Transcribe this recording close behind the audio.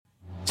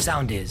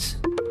Soundis.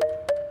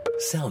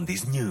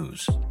 Soundis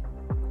News.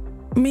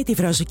 Μη τη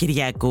Φρόση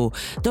Κυριάκου.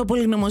 Το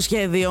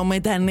πολυνομοσχέδιο με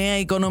τα νέα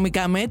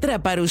οικονομικά μέτρα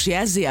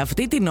παρουσιάζει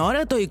αυτή την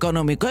ώρα το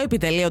οικονομικό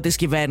επιτελείο της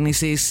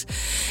κυβέρνησης.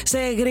 Σε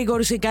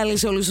εγρήγορση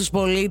κάλεσε όλους τους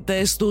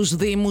πολίτες, τους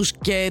δήμους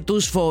και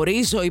τους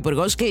φορείς ο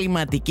Υπουργός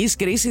Κλιματικής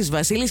Κρίσης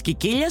Βασίλης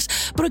Κικίλιας,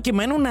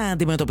 προκειμένου να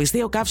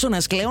αντιμετωπιστεί ο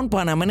καύσωνας κλέον που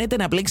αναμένεται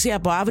να πλήξει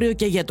από αύριο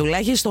και για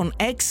τουλάχιστον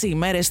 6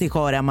 ημέρες στη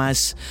χώρα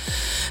μας.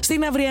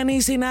 Στην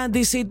αυριανή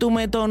συνάντησή του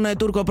με τον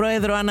Τούρκο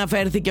Πρόεδρο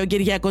αναφέρθηκε ο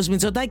Κυριάκος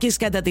Μητσοτάκης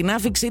κατά την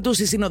άφιξή του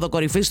στη Σύνοδο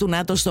Κορυφής του ΝΑΤΟ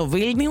στο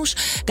Βίλνιους,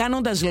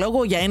 κάνοντας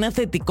λόγο για ένα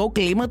θετικό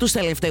κλίμα τους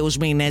τελευταίους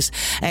μήνες.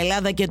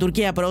 Ελλάδα και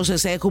Τουρκία,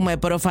 πρόσθεσε, έχουμε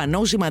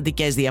προφανώς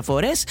σημαντικές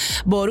διαφορές.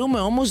 Μπορούμε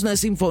όμως να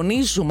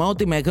συμφωνήσουμε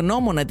ότι με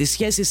γνώμονα τις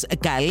σχέσεις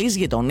καλής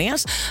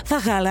γειτονίας θα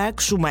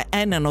χαράξουμε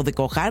έναν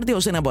οδικό χάρτη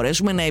ώστε να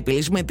μπορέσουμε να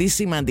επιλύσουμε τη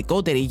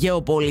σημαντικότερη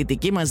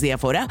γεωπολιτική μας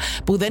διαφορά,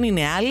 που δεν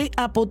είναι άλλη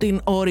από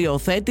την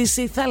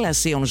οριοθέτηση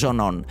θαλασσίων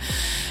ζωνών.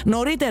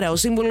 Νωρίτερα, ο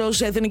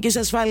Σύμβουλος Εθνικής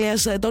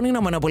Ασφάλειας των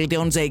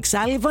ΗΠΑ, Τζέικ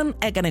Σάλιβαν,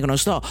 έκανε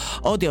γνωστό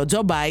ότι ο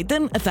Τζο Μπάιντεν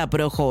θα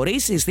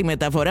προχωρήσει στη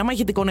μεταφορά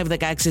μαχητικών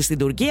F-16 στην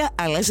Τουρκία,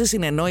 αλλά σε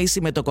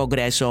συνεννόηση με το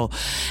Κογκρέσο.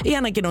 Η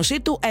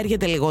ανακοίνωσή του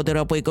έρχεται λιγότερο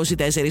από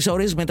 24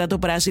 ώρες μετά το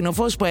πράσινο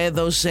φως που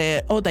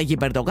έδωσε ο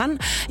Ταγίπ Ερντογάν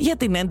για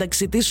την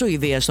ένταξη της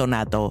Σουηδίας στο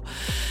ΝΑΤΟ.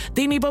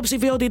 Την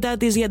υποψηφιότητά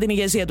της για την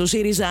ηγεσία του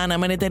ΣΥΡΙΖΑ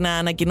αναμένεται να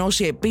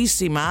ανακοινώσει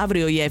επίσημα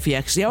αύριο η Έφη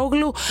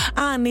Αξιόγλου,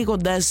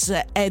 ανοίγοντας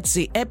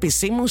έτσι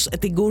επισήμως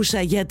την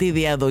κούρσα για τη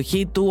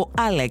διαδοχή του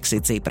Αλέξη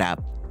Τσίπρα.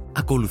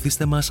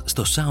 Ακολουθήστε μας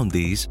στο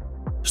Soundis,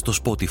 στο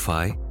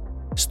Spotify,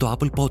 στο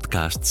Apple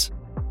Podcasts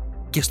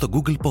και στο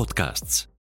Google Podcasts.